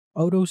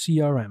Odoo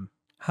CRM.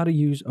 How to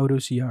use Odoo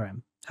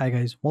CRM. Hi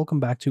guys,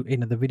 welcome back to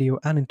another video,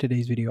 and in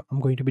today's video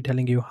I'm going to be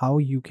telling you how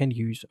you can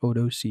use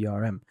Odoo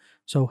CRM.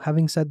 So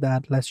having said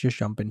that, let's just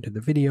jump into the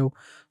video.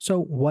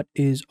 So what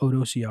is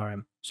Odoo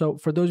CRM? So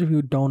for those of you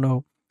who don't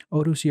know,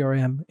 Odoo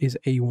CRM is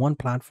a one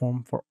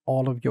platform for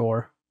all of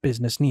your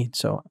business needs.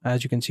 So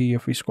as you can see,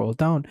 if we scroll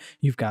down,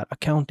 you've got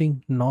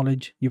accounting,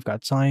 knowledge, you've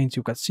got science,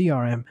 you've got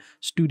CRM,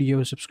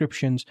 studio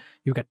subscriptions,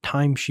 you've got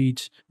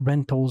timesheets,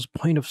 rentals,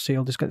 point of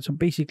sale. So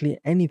basically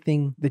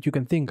anything that you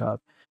can think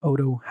of,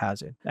 Odoo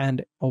has it.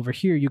 And over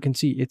here, you can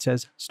see it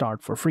says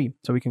start for free.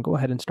 So we can go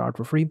ahead and start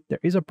for free. There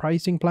is a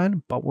pricing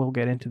plan, but we'll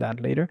get into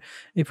that later.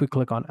 If we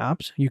click on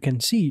apps, you can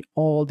see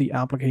all the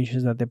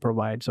applications that they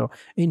provide. So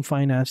in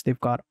finance, they've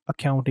got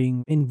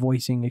accounting,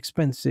 invoicing,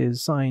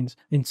 expenses, signs.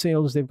 In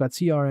sales, they've got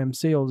CRM,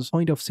 sales,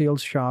 point of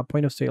sales shop,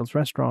 point of sales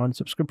restaurant,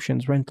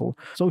 subscriptions, rental,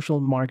 social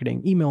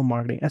marketing, email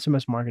marketing,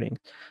 SMS marketing.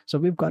 So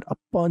we've got a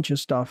bunch of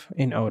stuff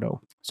in Odoo.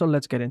 So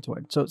let's get into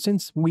it. So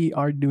since we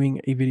are doing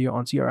a video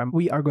on CRM,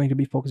 we are going to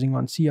be focusing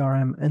on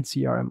CRM and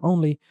CRM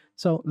only.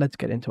 So let's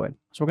get into it.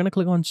 So we're going to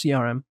click on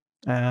CRM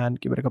and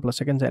give it a couple of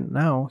seconds. And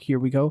now here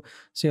we go.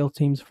 Sales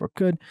teams for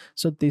good.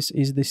 So this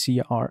is the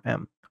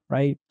CRM,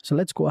 right? So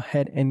let's go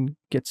ahead and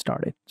get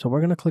started. So we're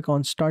going to click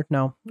on start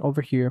now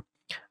over here.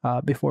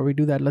 Before we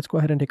do that, let's go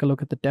ahead and take a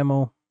look at the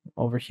demo.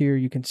 Over here,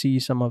 you can see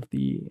some of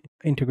the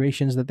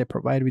integrations that they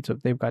provide with. So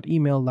they've got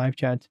email, live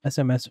chat,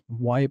 SMS,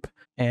 wipe,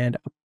 and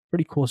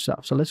pretty cool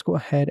stuff. So let's go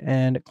ahead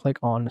and click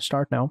on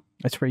start now.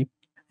 It's free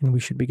and we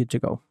should be good to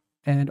go.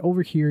 And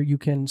over here, you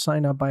can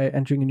sign up by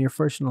entering in your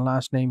first and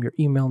last name, your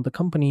email, the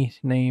company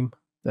name,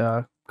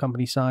 the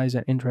company size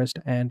and interest,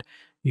 and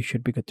you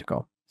should be good to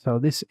go. So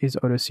this is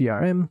Odoo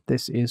CRM.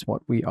 This is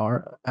what we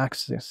are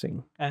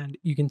accessing. And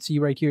you can see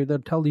right here, they'll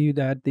tell you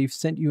that they've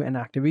sent you an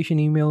activation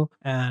email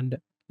and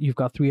you've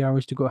got 3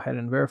 hours to go ahead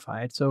and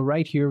verify it. So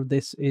right here,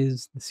 this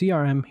is the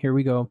CRM. Here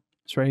we go.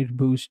 It's ready to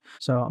boost.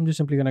 So I'm just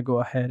simply going to go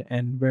ahead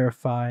and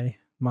verify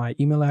my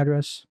email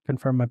address,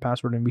 confirm my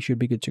password, and we should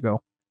be good to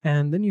go.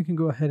 And then you can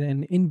go ahead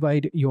and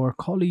invite your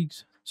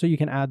colleagues. So you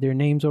can add their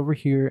names over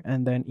here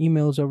and then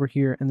emails over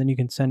here, and then you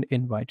can send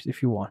invites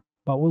if you want.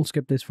 But we'll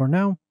skip this for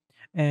now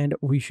and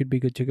we should be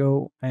good to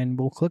go. And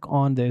we'll click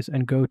on this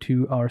and go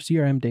to our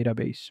CRM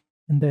database.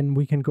 And then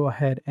we can go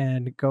ahead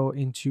and go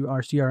into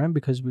our CRM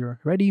because we're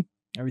ready.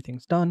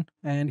 Everything's done.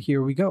 And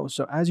here we go.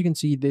 So as you can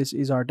see, this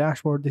is our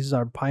dashboard. This is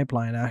our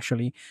pipeline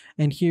actually.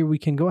 And here we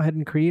can go ahead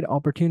and create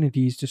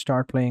opportunities to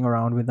start playing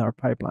around with our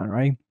pipeline,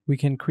 right? We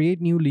can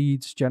create new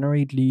leads,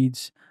 generate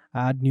leads,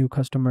 add new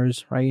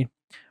customers, right?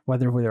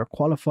 Whether they're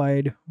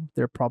qualified,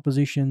 their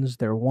propositions,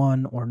 they're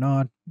won or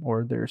not,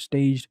 or they're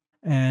staged.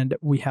 And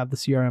we have the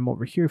CRM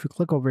over here. If you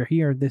click over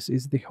here, this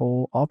is the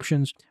whole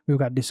options. We've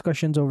got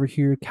discussions over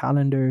here,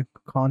 calendar,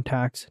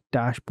 contacts,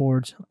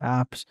 dashboards,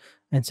 apps,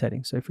 and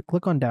settings. So if you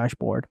click on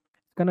dashboard,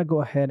 it's going to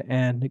go ahead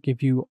and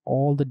give you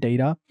all the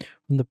data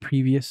from the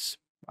previous,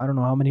 I don't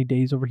know how many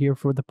days over here,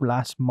 for the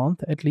last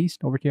month at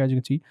least over here, as you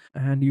can see.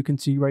 And you can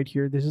see right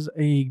here, this is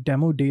a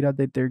demo data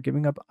that they're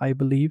giving up, I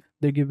believe.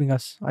 They're giving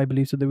us, I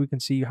believe, so that we can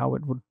see how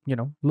it would,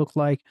 look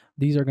like.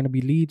 These are going to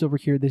be leads over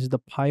here. This is the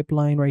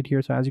pipeline right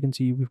here. So as you can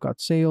see, we've got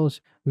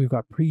sales, we've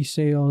got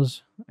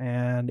pre-sales,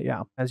 and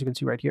yeah, as you can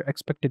see right here,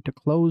 expected to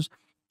close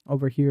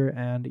over here.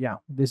 And yeah,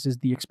 this is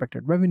the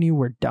expected revenue.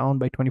 We're down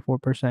by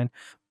 24%,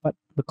 but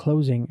the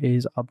closing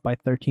is up by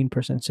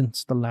 13%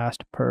 since the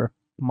last per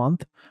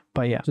month.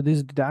 But yeah, so this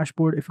is the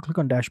dashboard. If you click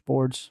on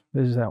dashboards,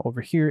 this is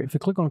over here. If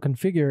you click on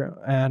configure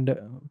and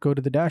go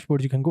to the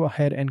dashboards, you can go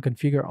ahead and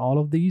configure all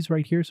of these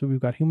right here. So we've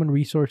got human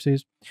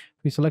resources. If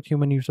we select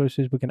human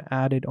resources, we can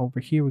add it over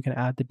here. We can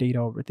add the data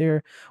over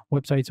there,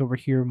 websites over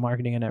here,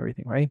 marketing and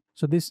everything, right?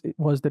 So this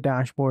was the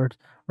dashboard,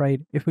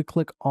 right? If we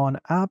click on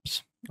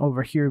apps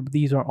over here,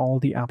 these are all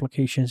the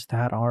applications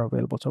that are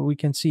available. So we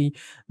can see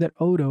that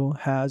Odoo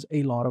has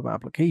a lot of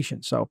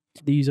applications. So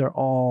these are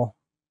all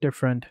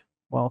different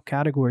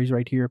categories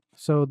right here.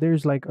 So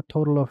there's like a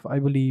total of, I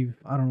believe,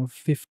 I don't know,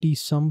 50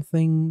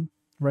 something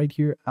right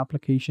here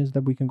applications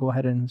that we can go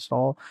ahead and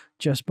install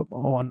just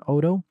on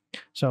Odoo.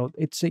 So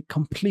it's a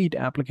complete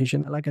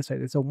application. Like I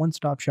said, it's a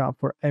one-stop shop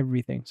for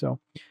everything. So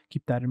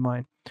keep that in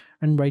mind.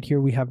 And right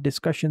here we have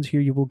discussions.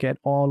 Here you will get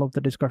all of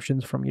the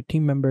discussions from your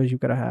team members.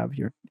 You've got to have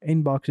your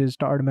inboxes,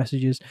 start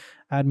messages,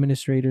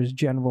 administrators,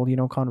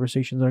 general,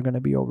 conversations are going to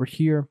be over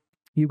here.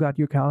 You got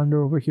your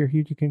calendar over here.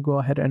 Here you can go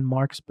ahead and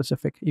mark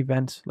specific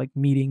events like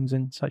meetings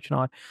and such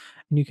not.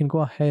 And you can go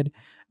ahead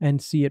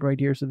and see it right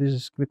here. So this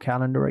is the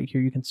calendar right here.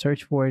 You can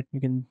search for it.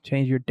 You can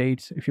change your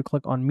dates. If you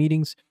click on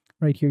meetings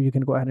right here, you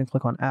can go ahead and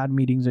click on add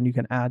meetings and you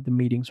can add the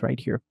meetings right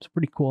here. It's a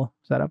pretty cool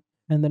setup.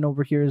 And then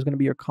over here is going to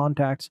be your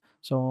contacts.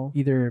 So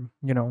either,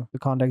 the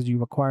contacts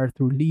you've acquired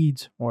through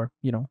leads or,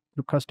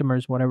 through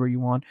customers, whatever you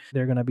want,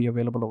 they're going to be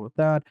available over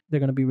that. They're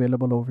going to be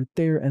available over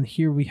there. And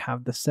here we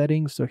have the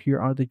settings. So here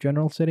are the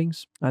general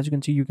settings. As you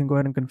can see, you can go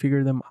ahead and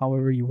configure them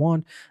however you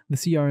want. The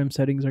CRM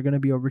settings are going to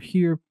be over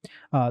here.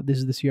 This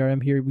is the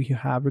CRM here. We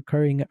have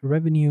recurring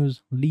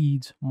revenues,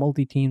 leads,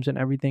 multi-teams and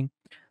everything.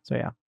 So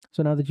yeah,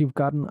 So now that you've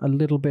gotten a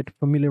little bit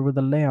familiar with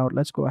the layout,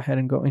 let's go ahead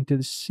and go into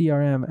the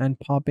CRM and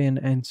pop in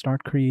and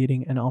start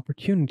creating an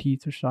opportunity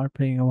to start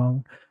playing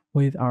around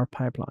with our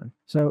pipeline.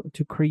 So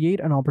to create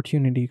an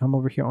opportunity, come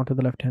over here onto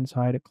the left hand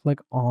side, click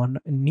on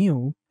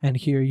new, and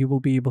here you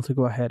will be able to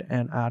go ahead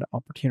and add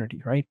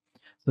opportunity, right?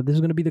 So this is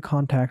going to be the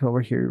contact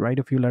over here. Write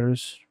a few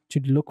letters to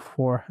look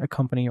for a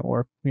company,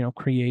 or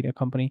create a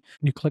company.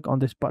 You click on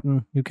this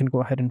button, you can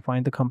go ahead and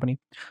find the company.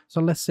 So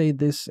let's say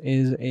this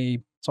is a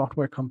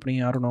software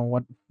company. I don't know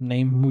what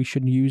name we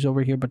should use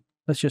over here, but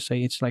let's just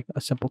say it's like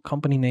a simple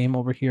company name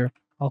over here.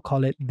 I'll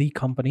call it the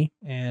company.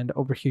 And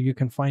over here, you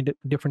can find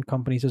different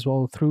companies as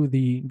well through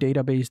the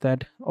database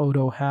that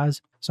Odoo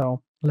has.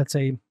 So let's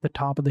say the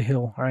top of the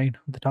hill, right?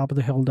 The top of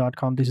the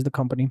hill.com. This is the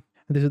company.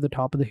 And this is the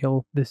top of the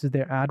hill. This is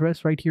their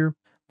address right here,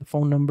 the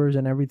phone numbers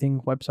and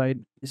everything, website.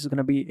 This is going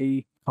to be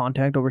a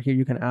contact over here.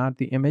 You can add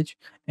the image,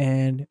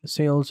 and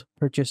sales,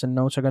 purchase, and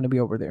notes are going to be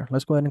over there.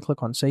 Let's go ahead and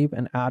click on save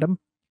and add them.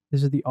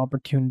 This is the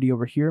opportunity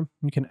over here.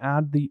 You can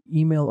add the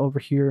email over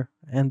here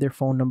and their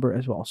phone number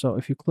as well. So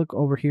if you click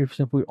over here,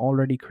 since we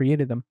already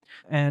created them,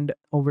 and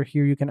over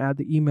here you can add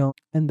the email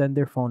and then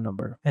their phone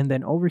number. And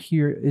then over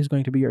here is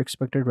going to be your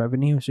expected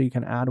revenue. So you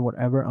can add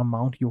whatever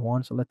amount you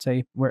want. So let's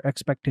say we're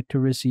expected to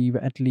receive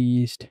at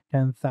least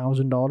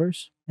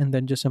 $10,000, and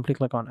then just simply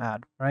click on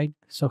add, right?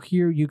 So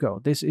here you go.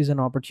 This is an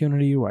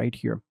opportunity right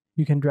here.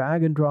 You can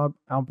drag and drop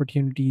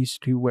opportunities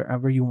to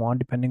wherever you want,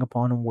 depending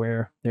upon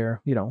where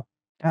they're,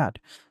 at.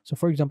 So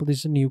for example, this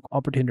is a new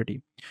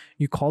opportunity.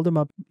 You call them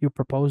up, you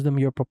propose them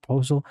your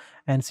proposal,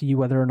 and see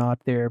whether or not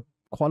they're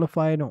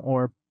qualified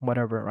or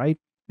whatever, right?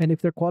 And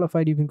if they're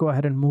qualified, you can go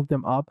ahead and move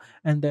them up.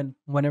 And then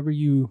whenever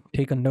you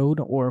take a note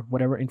or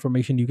whatever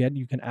information you get,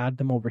 you can add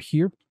them over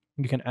here.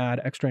 You can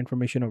add extra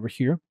information over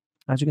here.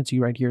 As you can see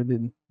right here,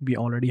 then we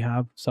already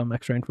have some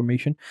extra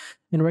information.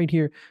 And right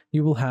here,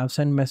 you will have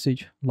send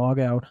message, log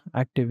out,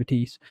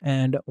 activities.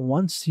 And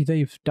once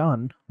they've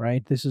done,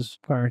 right, this is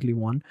currently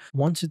one.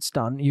 Once it's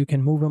done, you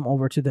can move them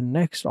over to the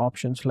next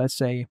options. Let's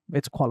say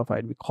it's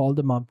qualified. We called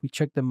them up, we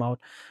checked them out,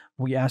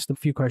 we asked them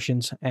a few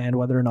questions and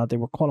whether or not they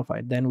were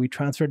qualified. Then we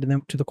transferred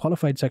them to the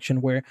qualified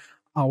section, where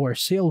our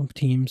sales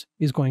teams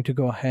is going to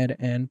go ahead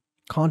and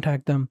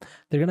contact them.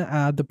 They're going to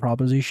add the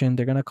proposition.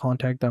 They're going to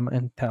contact them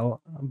and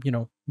tell,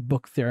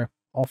 book their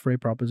offer a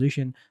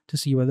proposition to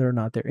see whether or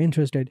not they're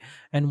interested.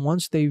 And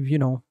once they've,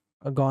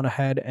 gone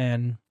ahead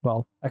and,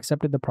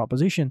 accepted the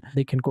proposition,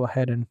 they can go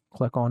ahead and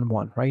click on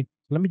one, right?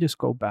 Let me just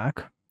go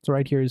back. So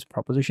right here is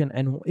proposition.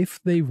 And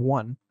if they've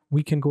won,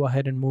 we can go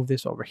ahead and move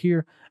this over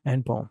here,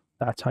 and boom.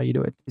 That's how you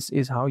do it. This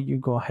is how you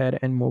go ahead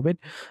and move it.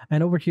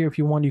 And over here, if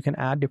you want, you can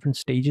add different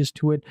stages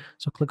to it.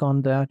 So click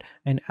on that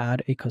and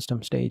add a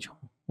custom stage,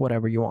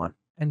 whatever you want.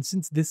 And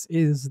since this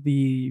is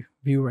the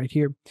view right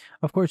here,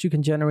 of course, you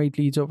can generate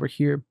leads over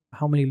here.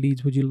 How many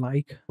leads would you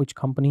like? Which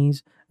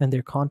companies and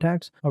their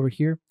contacts over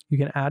here? You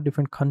can add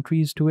different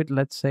countries to it.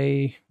 Let's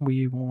say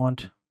we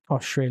want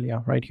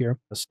Australia right here.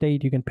 A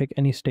state, you can pick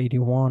any state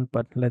you want,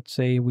 but let's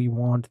say we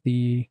want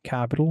the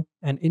capital.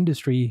 And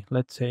industry,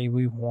 let's say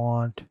we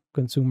want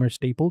consumer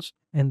staples.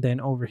 And then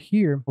over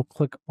here, we'll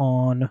click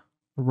on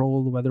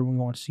role, whether we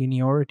want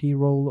seniority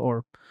role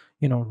or,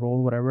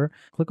 role, whatever.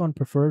 Click on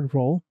preferred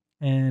role.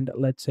 And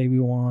let's say we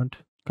want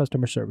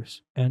customer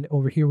service. And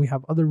over here, we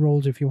have other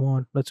roles if you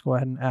want. Let's go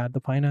ahead and add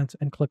the finance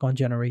and click on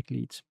generate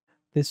leads.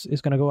 This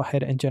is going to go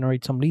ahead and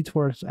generate some leads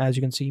for us. As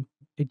you can see,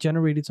 it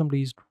generated some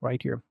leads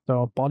right here.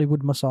 So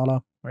Bollywood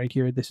Masala right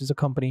here. This is a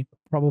company.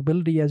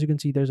 Probability, as you can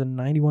see, there's a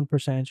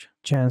 91%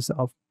 chance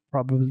of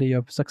probability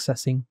of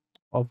successing,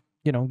 of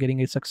getting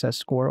a success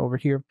score over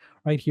here.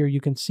 Right here,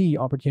 you can see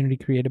opportunity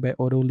created by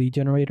Odoo lead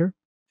generator.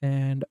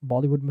 And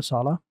Bollywood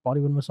Masala.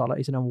 Bollywood Masala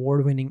is an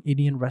award-winning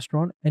Indian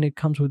restaurant, and it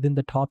comes within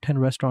the top 10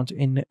 restaurants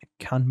in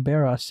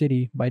Canberra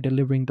city by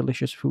delivering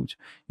delicious foods.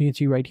 You can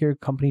see right here,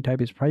 company type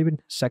is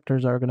private.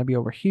 Sectors are going to be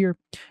over here.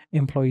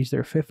 Employees,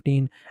 they're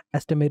 15.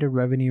 Estimated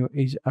revenue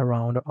is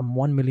around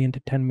 1 million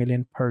to 10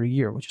 million per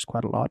year, which is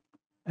quite a lot.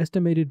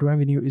 Estimated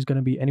revenue is going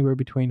to be anywhere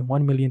between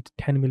 1 million to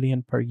 10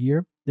 million per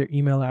year. Their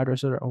email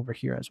addresses are over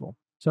here as well.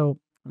 So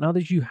now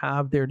that you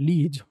have their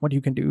leads, what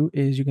you can do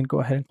is you can go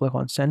ahead and click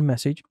on send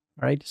message,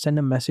 right? Send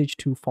a message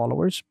to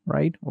followers,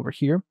 right? Over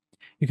here.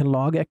 You can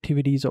log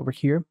activities over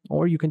here,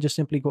 or you can just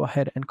simply go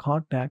ahead and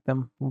contact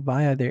them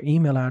via their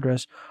email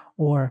address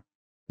or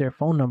their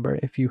phone number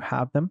if you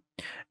have them.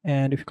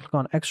 And if you click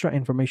on extra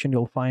information,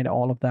 you'll find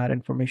all of that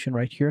information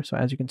right here. So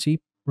as you can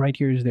see, right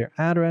here is their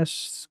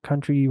address,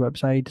 country,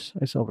 website.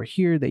 It's over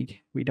here.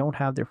 We don't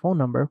have their phone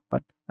number,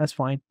 but that's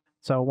fine.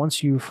 So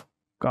once you've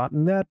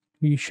gotten that,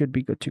 you should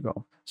be good to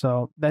go.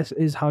 So this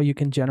is how you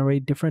can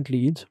generate different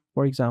leads.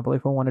 For example,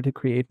 if I wanted to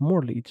create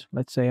more leads,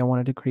 let's say I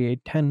wanted to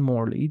create 10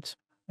 more leads,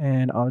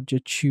 and I'll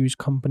just choose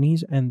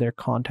companies and their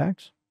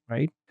contacts,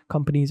 right?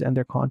 Companies and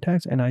their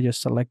contacts. And I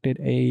just selected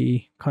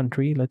a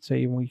country. Let's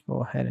say we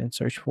go ahead and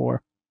search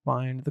for,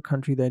 find the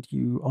country that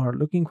you are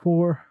looking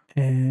for.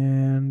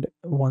 And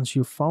once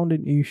you've found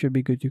it, you should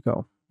be good to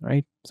go,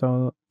 right?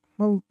 So,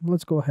 well,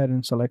 let's go ahead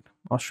and select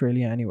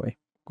Australia anyway.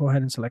 Go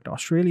ahead and select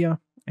Australia.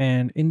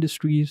 And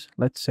industries,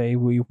 let's say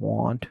we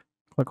want,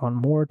 click on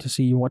more to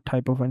see what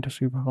type of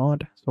industry we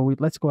want. So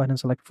let's go ahead and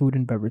select food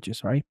and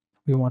beverages, right?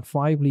 We want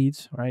 5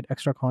 leads, right?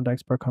 Extra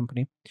contacts per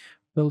company.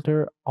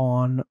 Filter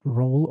on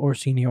role or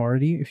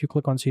seniority. If you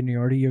click on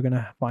seniority, you're going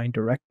to find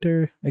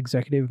director,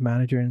 executive,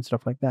 manager, and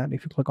stuff like that.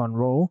 If you click on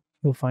role,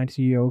 you'll find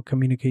CEO,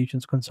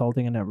 communications,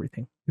 consulting, and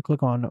everything. If you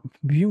click on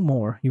view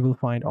more, you will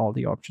find all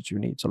the options you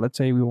need. So let's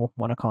say we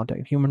want to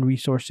contact human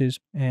resources,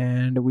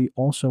 and we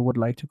also would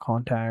like to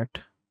contact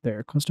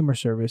their customer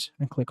service,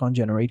 and click on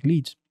generate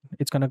leads.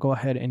 It's going to go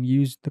ahead and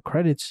use the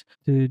credits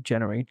to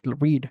generate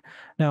lead.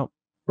 Now,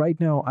 right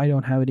now, I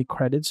don't have any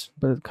credits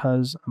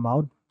because I'm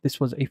out. This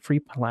was a free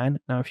plan.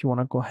 Now, if you want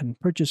to go ahead and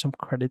purchase some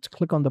credits,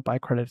 click on the buy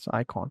credits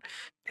icon.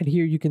 And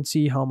here you can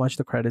see how much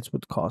the credits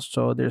would cost.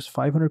 So there's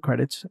 500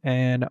 credits,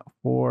 and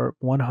for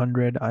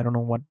 100, I don't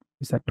know what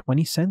is that,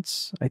 20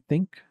 cents, I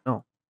think.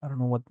 No, I don't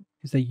know what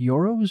is that,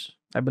 euros?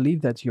 I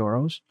believe that's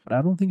euros, but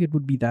I don't think it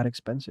would be that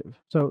expensive.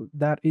 So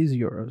that is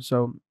euros.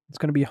 So it's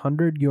going to be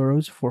 100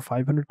 euros for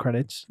 500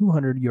 credits,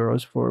 200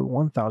 euros for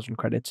 1,000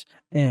 credits,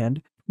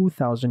 and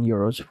 2,000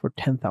 euros for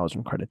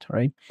 10,000 credits,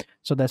 right?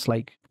 So that's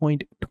like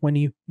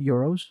 0.20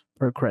 euros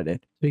per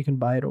credit. So you can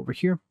buy it over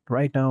here.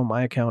 Right now,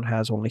 my account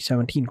has only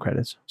 17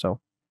 credits. So,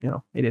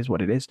 it is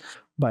what it is.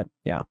 But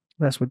yeah,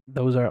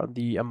 those are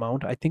the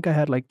amount. I think I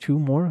had like 2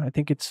 more. I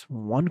think it's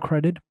 1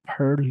 credit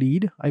per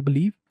lead, I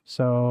believe.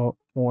 So,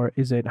 or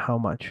is it how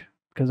much?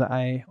 Because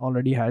I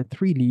already had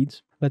 3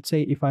 leads. Let's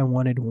say if I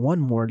wanted 1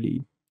 more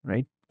lead,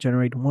 right?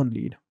 Generate 1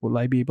 lead. Will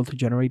I be able to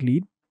generate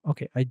lead?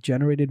 Okay, I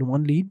generated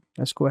 1 lead.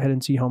 Let's go ahead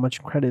and see how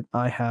much credit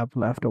I have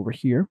left over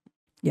here.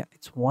 Yeah,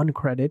 it's 1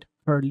 credit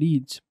per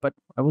leads, but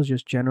I was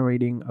just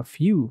generating a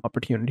few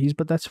opportunities,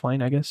 but that's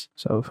fine, I guess.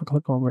 So if I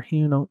click over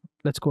here,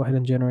 let's go ahead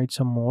and generate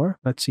some more.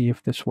 Let's see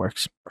if this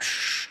works.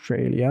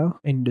 Australia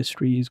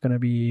industry is going to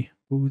be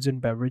foods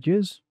and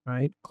beverages,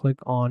 right? Click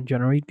on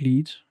generate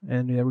leads,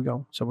 and there we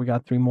go. So we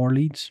got 3 more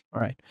leads. All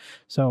right.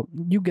 So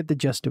you get the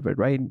gist of it,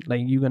 right?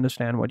 Like, you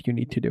understand what you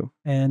need to do.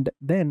 And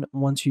then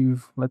once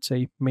you've, let's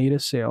say, made a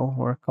sale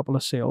or a couple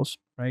of sales,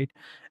 right?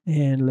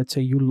 And let's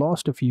say you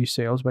lost a few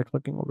sales by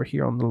clicking over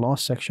here on the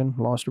lost section,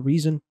 lost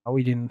reason.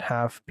 We didn't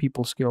have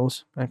people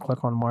skills, and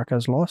click on mark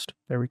as lost.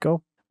 There we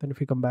go. Then if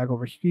we come back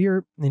over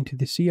here into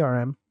the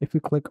CRM, if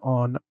we click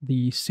on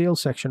the sales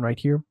section right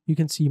here, you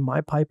can see my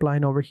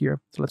pipeline over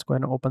here. So let's go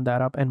ahead and open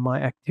that up, and my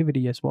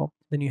activity as well.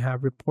 Then you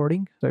have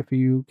reporting. So if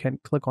you can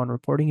click on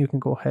reporting, you can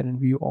go ahead and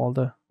view all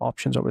the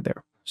options over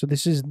there. So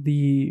this is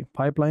the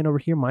pipeline over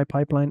here, my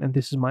pipeline, and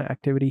this is my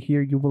activity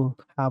here. You will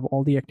have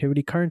all the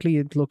activity. Currently,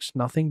 it looks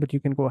nothing, but you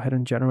can go ahead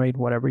and generate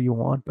whatever you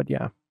want. But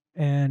yeah,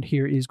 and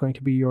here is going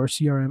to be your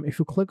CRM. If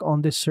you click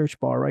on this search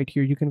bar right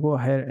here, you can go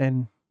ahead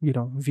and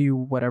view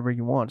whatever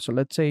you want. So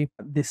let's say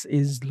this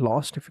is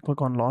lost. If you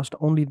click on lost,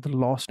 only the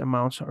lost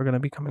amounts are going to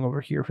be coming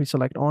over here. If we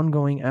select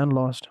ongoing and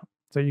lost,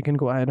 so you can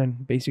go ahead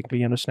and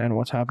basically understand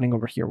what's happening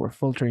over here. We're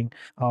filtering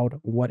out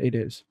what it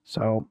is.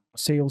 So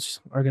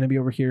sales are going to be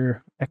over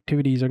here.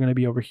 Activities are going to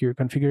be over here.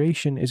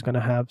 Configuration is going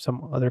to have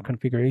some other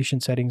configuration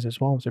settings as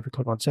well. So if you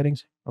click on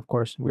settings, of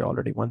course, we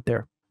already went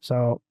there.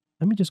 So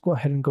let me just go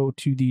ahead and go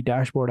to the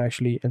dashboard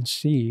actually and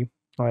see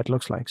how it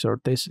looks like. So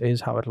this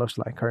is how it looks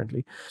like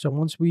currently. So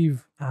once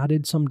we've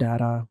added some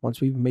data, once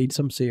we've made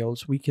some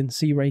sales, we can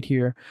see right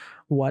here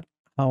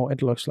how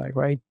it looks like,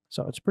 right?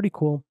 So it's pretty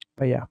cool.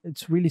 But yeah,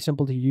 it's really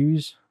simple to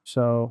use.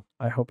 So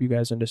I hope you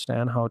guys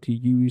understand how to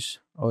use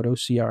Odoo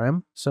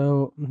CRM.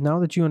 So now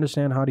that you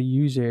understand how to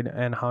use it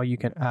and how you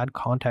can add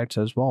contacts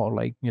as well,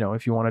 like,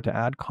 if you wanted to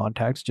add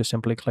contacts, just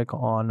simply click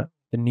on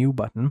the new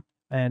button.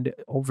 And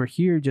over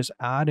here, just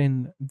add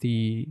in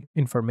the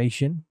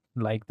information,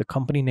 like the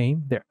company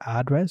name, their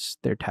address,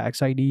 their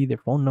tax ID, their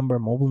phone number,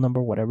 mobile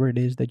number, whatever it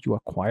is that you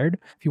acquired.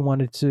 If you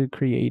wanted to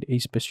create a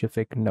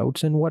specific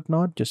notes and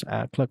whatnot, just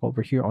click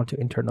over here onto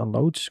internal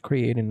notes,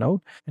 create a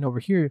note. And over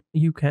here,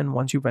 you can,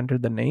 once you've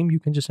entered the name, you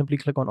can just simply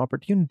click on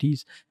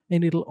opportunities,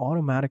 and it'll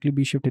automatically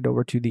be shifted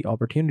over to the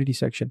opportunity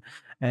section,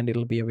 and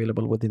it'll be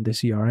available within the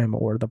CRM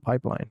or the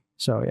pipeline.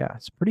 So yeah,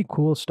 it's pretty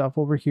cool stuff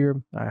over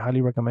here. I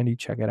highly recommend you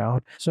check it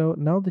out. So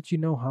now that you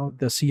know how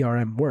the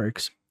CRM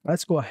works,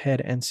 let's go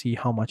ahead and see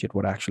how much it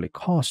would actually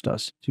cost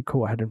us to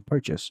go ahead and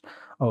purchase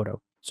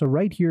Odoo. So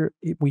right here,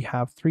 we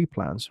have 3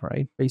 plans,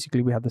 right?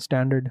 Basically, we have the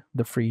standard,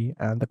 the free,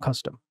 and the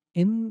custom.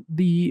 In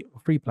the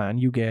free plan,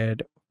 you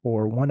get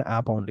for 1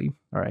 app only,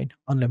 all right,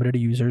 unlimited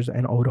users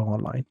and Odoo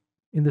Online.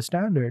 In the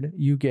standard,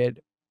 you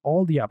get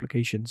all the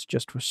applications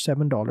just for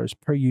 $7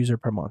 per user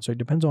per month. So it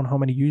depends on how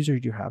many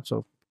users you have.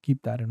 So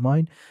keep that in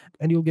mind,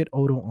 and you'll get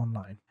Odoo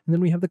Online. And then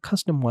we have the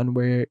custom one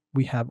where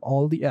we have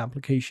all the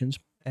applications,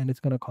 and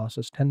it's going to cost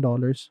us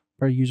 $10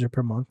 per user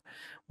per month.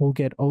 We'll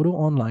get Odoo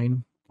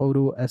Online,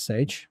 Odoo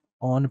SH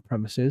on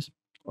premises,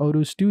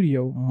 Odoo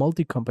Studio,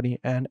 multi-company,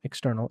 and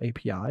external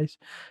APIs.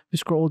 If we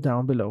scroll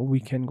down below, we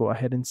can go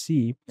ahead and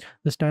see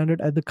the standard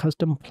and the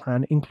custom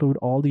plan include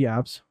all the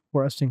apps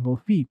for a single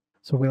fee.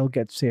 So we'll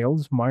get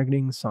sales,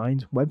 marketing,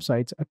 signs,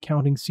 websites,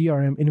 accounting,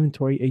 CRM,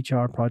 inventory,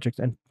 HR, projects,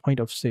 and point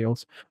of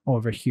sales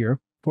over here.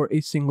 for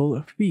a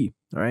single fee.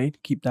 All right,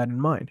 keep that in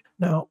mind.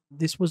 Now,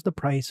 this was the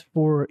price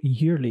for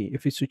yearly.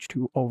 If you switch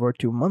to over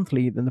to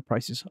monthly, then the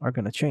prices are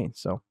going to change.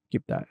 So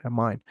keep that in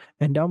mind.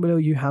 And down below,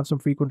 you have some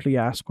frequently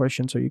asked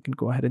questions, so you can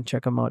go ahead and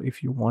check them out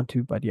if you want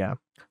to. But yeah,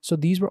 so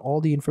these were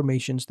all the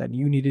informations that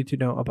you needed to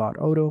know about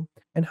Odoo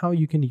and how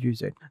you can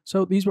use it.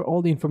 So these were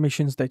all the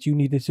informations that you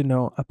needed to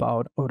know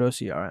about Odoo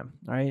CRM.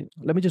 All right,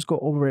 let me just go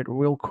over it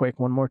real quick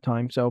one more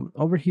time. So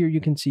over here, you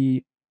can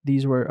see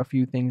these were a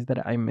few things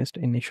that I missed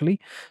initially.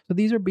 So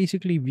these are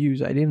basically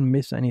views. I didn't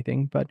miss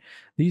anything, but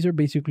these are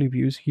basically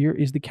views. Here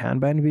is the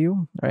Kanban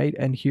view, right?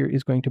 And here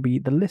is going to be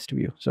the list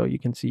view. So you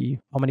can see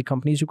how many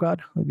companies you got,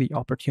 the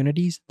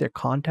opportunities, their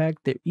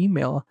contact, their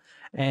email,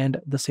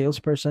 and the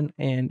salesperson,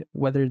 and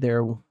whether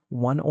they're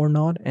one or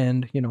not.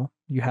 And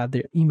you have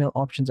the email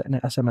options and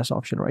an SMS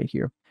option right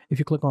here. If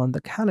you click on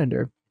the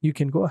calendar, you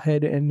can go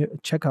ahead and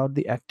check out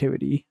the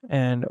activity,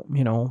 and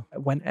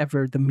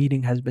whenever the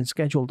meeting has been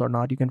scheduled or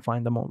not, you can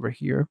find them over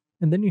here.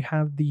 And then you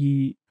have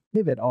the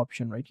pivot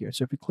option right here.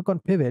 So if you click on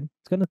pivot,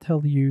 it's going to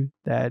tell you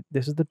that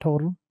this is the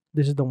total,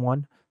 this is the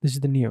one, this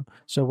is the new.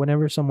 So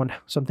whenever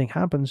something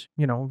happens,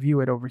 view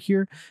it over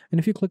here. And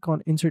if you click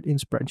on insert in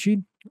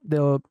spreadsheet,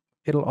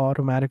 it'll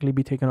automatically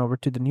be taken over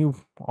to the new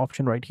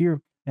option right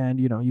here. And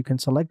you can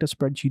select a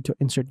spreadsheet to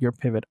insert your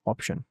pivot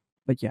option.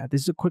 But yeah,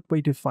 this is a quick way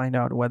to find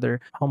out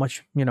how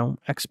much,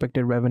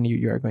 expected revenue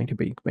you are going to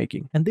be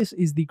making. And this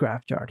is the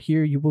graph chart.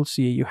 Here you will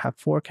see you have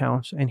 4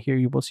 counts, and here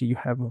you will see you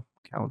have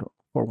count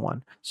for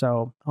 1.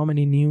 So how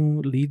many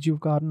new leads you've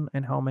gotten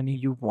and how many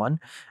you've won.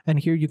 And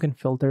here you can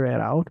filter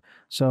it out.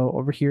 So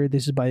over here,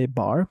 this is by a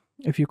bar.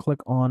 If you click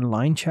on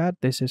line chat,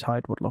 this is how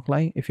it would look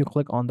like. If you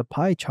click on the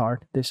pie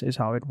chart, this is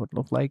how it would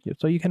look like.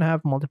 So you can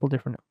have multiple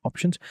different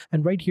options.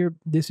 And right here,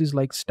 this is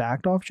like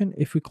stacked option.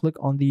 If we click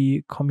on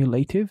the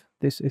cumulative,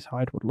 this is how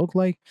it would look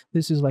like.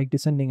 This is like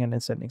descending and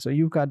ascending. So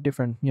you've got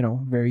different,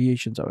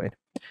 variations of it.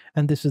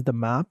 And this is the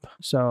map.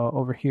 So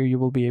over here, you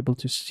will be able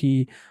to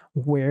see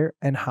where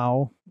and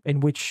how, in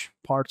which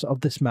parts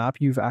of this map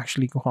you've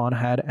actually gone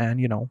ahead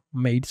and,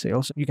 made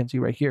sales. You can see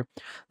right here,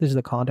 this is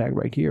the contact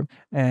right here.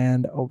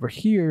 And over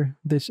here,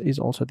 this is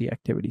also the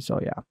activity. So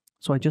yeah.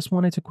 So I just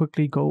wanted to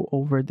quickly go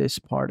over this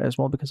part as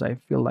well, because I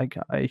feel like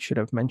I should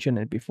have mentioned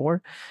it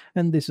before.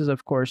 And this is,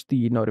 of course,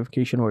 the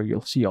notification where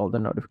you'll see all the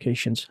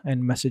notifications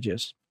and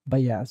messages.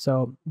 But yeah,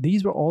 so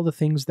these were all the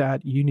things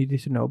that you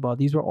needed to know about.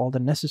 These were all the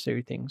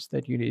necessary things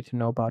that you need to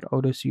know about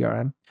Odoo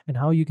CRM and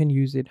how you can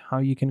use it, how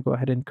you can go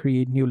ahead and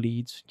create new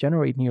leads,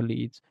 generate new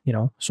leads,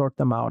 sort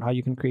them out, how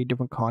you can create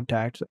different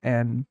contacts,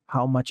 and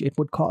how much it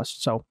would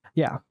cost. So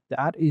yeah,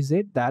 that is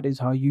it. That is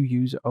how you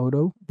use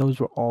Odoo. Those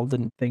were all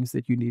the things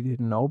that you needed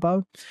to know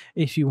about.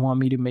 If you want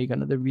me to make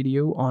another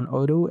video on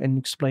Odoo and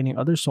explaining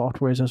other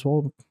softwares as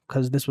well,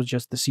 because this was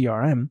just the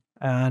CRM,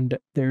 and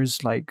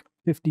there's like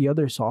 50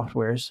 other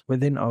softwares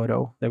within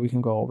Odoo that we can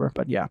go over.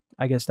 But yeah,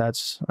 I guess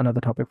that's another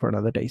topic for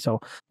another day.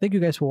 So thank you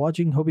guys for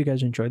watching. Hope you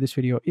guys enjoyed this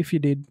video. If you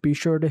did, be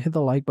sure to hit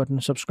the like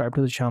button, subscribe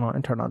to the channel,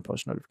 and turn on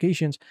post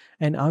notifications.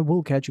 And I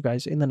will catch you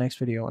guys in the next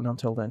video. And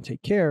until then,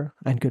 take care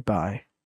and goodbye.